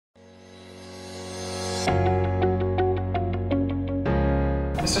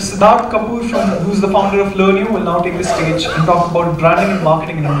Siddharth Kapoor, who is the founder of Lernio, will now take the stage and talk about branding and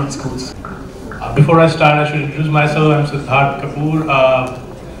marketing in Indian schools. Before I start, I should introduce myself. I'm Siddharth Kapoor.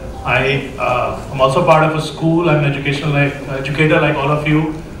 I'm also part of a school. I'm an educator like all of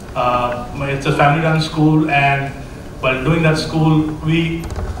you. It's a family-run school, and while doing that school, we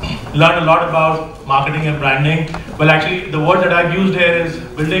learn a lot about marketing and branding. Well, actually, the word that I've used here is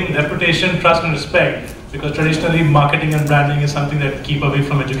building reputation, trust, and respect, because traditionally marketing and branding is something that keep away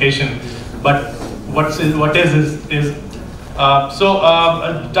from education. But I'll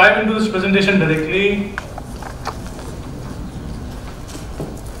dive into this presentation directly.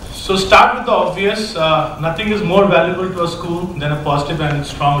 So start with the obvious. Nothing is more valuable to a school than a positive and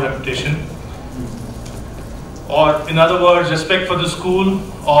strong reputation. Or in other words, respect for the school,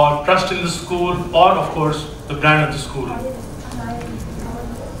 or trust in the school, or of course, the brand of the school.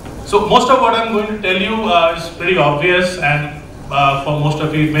 So most of what I'm going to tell you is pretty obvious, and for most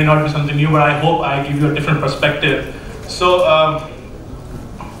of you it may not be something new, but I hope I give you a different perspective. So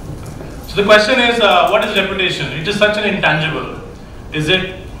the question is, what is reputation? It is such an intangible. Is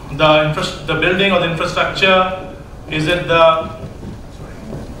it the building or the infrastructure? Is it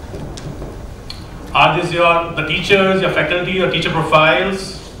are these the teachers, your faculty, your teacher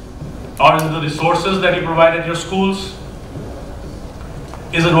profiles? Or is it the resources that you provide at your schools?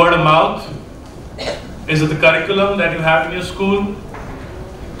 Is it word of mouth? Is it the curriculum that you have in your school?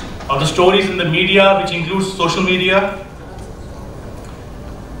 Or the stories in the media, which includes social media?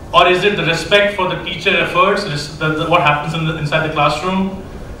 Or is it the respect for the teacher efforts, what happens inside the classroom?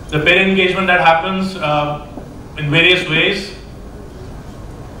 The parent engagement that happens in various ways?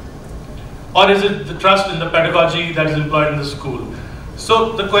 Or is it the trust in the pedagogy that is employed in the school?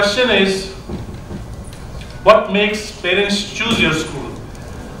 So the question is, what makes parents choose your school?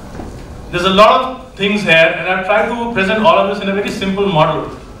 There's a lot of things here, and I've tried to present all of this in a very simple model,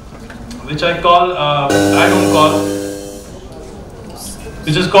 which I don't call,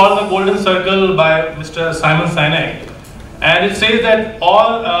 which is called the Golden Circle by Mr. Simon Sinek. And it says that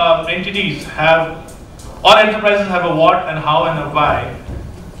all enterprises have a what and how and a why.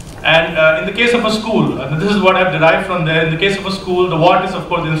 And in the case of a school, and this is what I've derived from there, in the case of a school, the what is of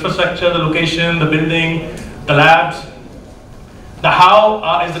course the infrastructure, the location, the building, the labs. The how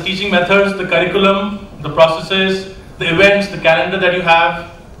is the teaching methods, the curriculum, the processes, the events, the calendar that you have.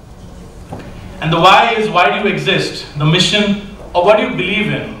 And the why is, why do you exist? The mission, or what do you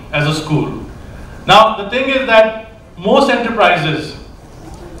believe in as a school? Now the thing is that most enterprises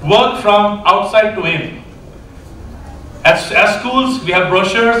work from outside to in. As schools, we have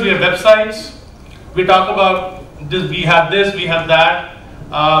brochures, we have websites, we talk about this, we have that.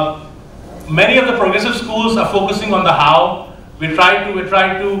 Many of the progressive schools are focusing on the how. We try to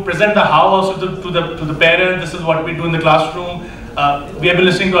present the how also to the parent. This is what we do in the classroom. We have been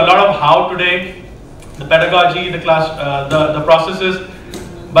listening to a lot of how today, the pedagogy, the processes.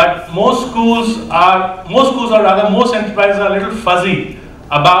 But most enterprises are a little fuzzy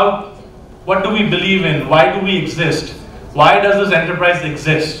about what do we believe in, why do we exist, why does this enterprise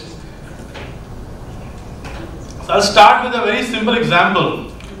exist. So I'll start with a very simple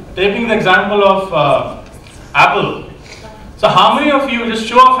example, taking the example of Apple. So how many of you, just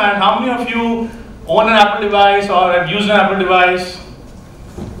show of hand, how many of you own an Apple device or have used an Apple device?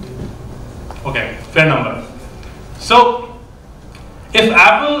 Okay, fair number. So if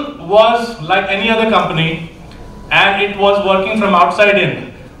Apple was like any other company and it was working from outside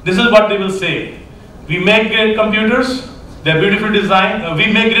in, this is what they will say. We make great computers, they're beautifully designed.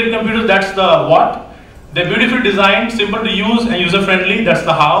 We make great computers, that's the what. They're beautifully designed, simple to use and user-friendly, that's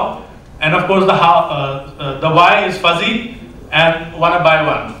the how. And of course the why is fuzzy and one by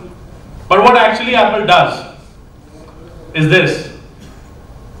one. But what actually Apple does is this.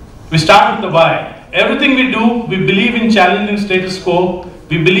 We start with the why. Everything we do, we believe in challenging status quo.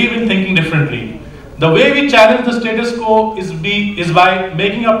 We believe in thinking differently. The way we challenge the status quo is by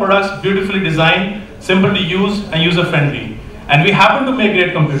making our products beautifully designed, simple to use, and user-friendly. And we happen to make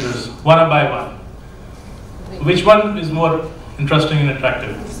great computers, one by one. Which one is more interesting and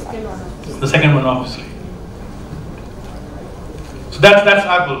attractive? The second one, obviously. So that's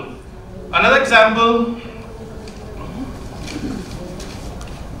Apple. Another example.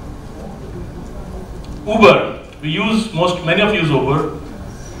 Uber. Many of you use Uber.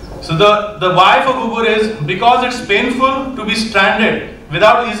 So the why for Uber is because it's painful to be stranded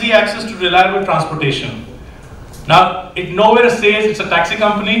without easy access to reliable transportation. Now, it nowhere says it's a taxi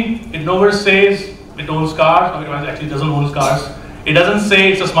company. It nowhere says it owns cars, or it actually doesn't own cars. It doesn't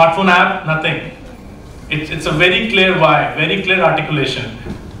say it's a smartphone app, nothing. It's a very clear why, very clear articulation.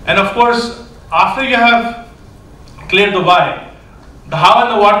 And of course, after you have cleared the why, The how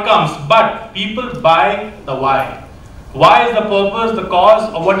and the what comes, but people buy the why. Why is the purpose, the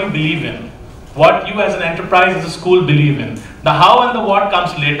cause of what you believe in. What you as an enterprise, as a school believe in. The how and the what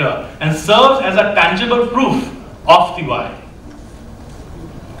comes later and serves as a tangible proof of the why.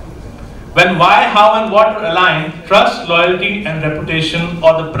 When why, how and what are aligned, trust, loyalty and reputation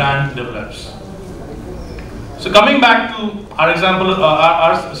or the brand develops. So coming back to our example,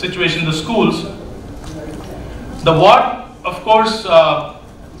 our situation, the schools, the what, of course, are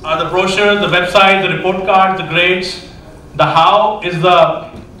the brochure, the website, the report card, the grades. The how is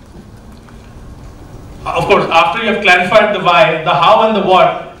the, of course, after you have clarified the why, the how and the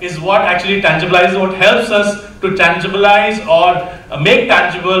what is what actually tangibilizes, what helps us to tangibilize or make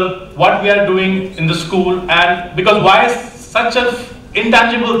tangible what we are doing in the school. And because why is such an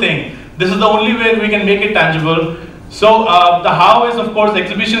intangible thing, this is the only way we can make it tangible. So the how is, of course,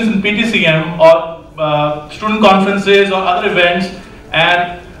 exhibitions in PTCM or student conferences or other events.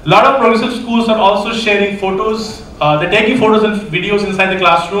 And a lot of progressive schools are also sharing photos. They're taking photos and videos inside the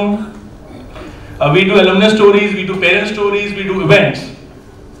classroom. We do alumni stories, we do parent stories, we do events.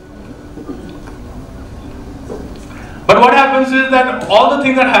 But what happens is that all the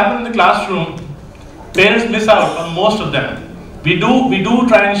things that happen in the classroom, parents miss out on most of them. We do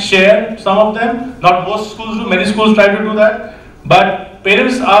try and share some of them. Not most schools do. Many schools try to do that. But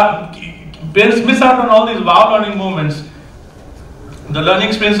parents miss out on all these wow learning moments, the learning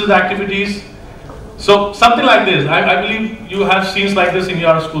experiences, activities. So something like this. I believe you have scenes like this in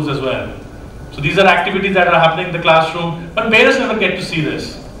your schools as well. So these are activities that are happening in the classroom, but parents never get to see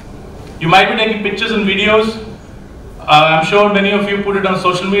this. You might be taking pictures and videos. I'm sure many of you put it on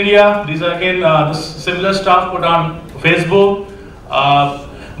social media. These are again the similar stuff put on Facebook.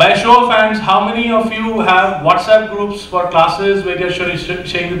 By a show of hands, how many of you have WhatsApp groups for classes where you're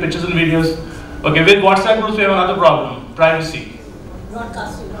sharing the pictures and videos? Okay, with WhatsApp groups we have another problem, privacy.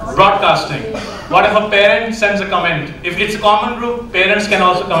 Broadcasting. What if a parent sends a comment? If it's a common group, parents can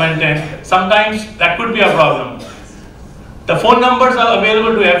also comment in. Sometimes that could be a problem. The phone numbers are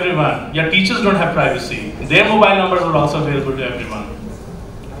available to everyone. Your teachers don't have privacy. Their mobile numbers are also available to everyone.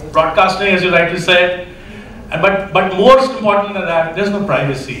 Broadcasting, as you rightly said, but most important than that, there's no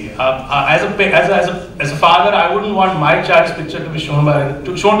privacy. As a father, I wouldn't want my child's picture to be shown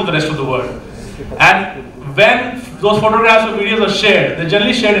to the rest of the world. And when those photographs or videos are shared, they're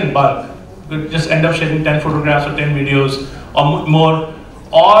generally shared in bulk. You just end up sharing 10 photographs or 10 videos or more,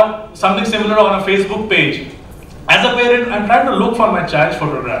 or something similar on a Facebook page. As a parent, I'm trying to look for my child's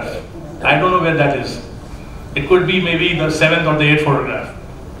photograph. I don't know where that is. It could be maybe the 7th or the 8th photograph.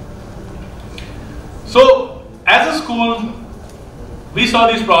 So, as a school, we saw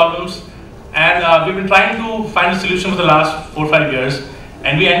these problems and we've been trying to find a solution for the last 4 or 5 years.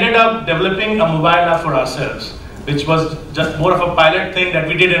 And we ended up developing a mobile app for ourselves, which was just more of a pilot thing that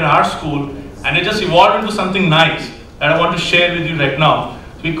we did in our school, and it just evolved into something nice that I want to share with you right now.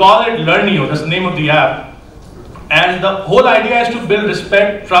 So we call it Lernio, that's the name of the app. And the whole idea is to build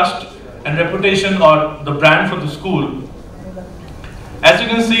respect, trust, and reputation or the brand for the school. As you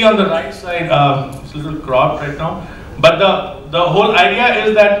can see on the right side, it's a little cropped right now, but the whole idea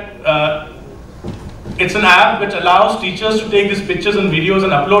is that it's an app which allows teachers to take these pictures and videos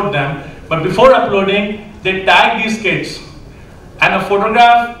and upload them. But before uploading, they tag these kids. And a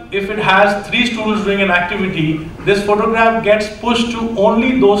photograph, if it has 3 students doing an activity, this photograph gets pushed to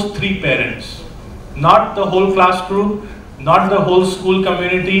only those 3 parents. Not the whole class group, not the whole school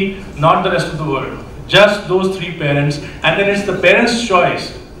community, not the rest of the world. Just those 3 parents. And then it's the parents'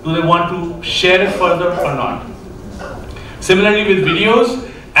 choice. Do they want to share it further or not? Similarly with videos,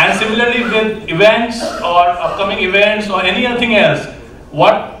 and similarly with events or upcoming events or anything else,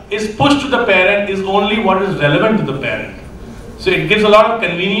 what is pushed to the parent is only what is relevant to the parent. So it gives a lot of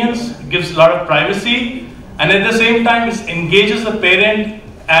convenience, it gives a lot of privacy, and at the same time it engages the parent,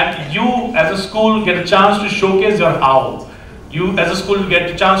 and you as a school get a chance to showcase your how. You as a school get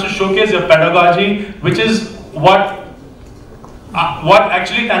a chance to showcase your pedagogy, which is what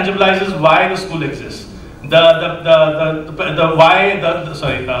actually tangibilizes why the school exists. The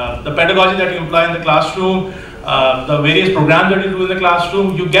pedagogy that you employ in the classroom, the various programs that you do in the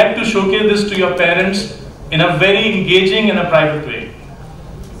classroom, you get to showcase this to your parents in a very engaging and a private way.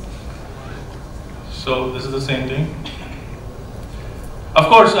 So this is the same thing. Of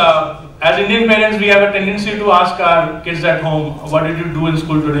course, as Indian parents, we have a tendency to ask our kids at home, what did you do in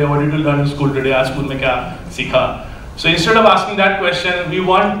school today? What did you learn in school today? Aaj school mein kya sikha? So instead of asking that question, we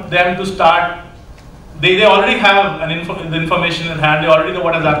want them to start. They already have the information in hand. They already know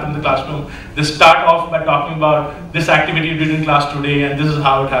what has happened in the classroom. They start off by talking about this activity you did in class today, and this is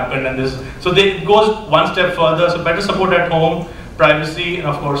how it happened, and this. So they goes one step further. So better support at home, privacy, and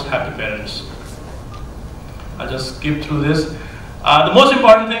of course, happy parents. I'll just skip through this. The most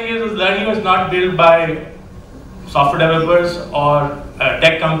important thing is Lernio is not built by software developers or a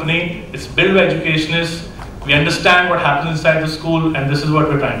tech company. It's built by educationists. We understand what happens inside the school, and this is what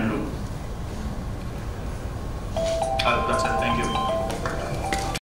we're trying to do.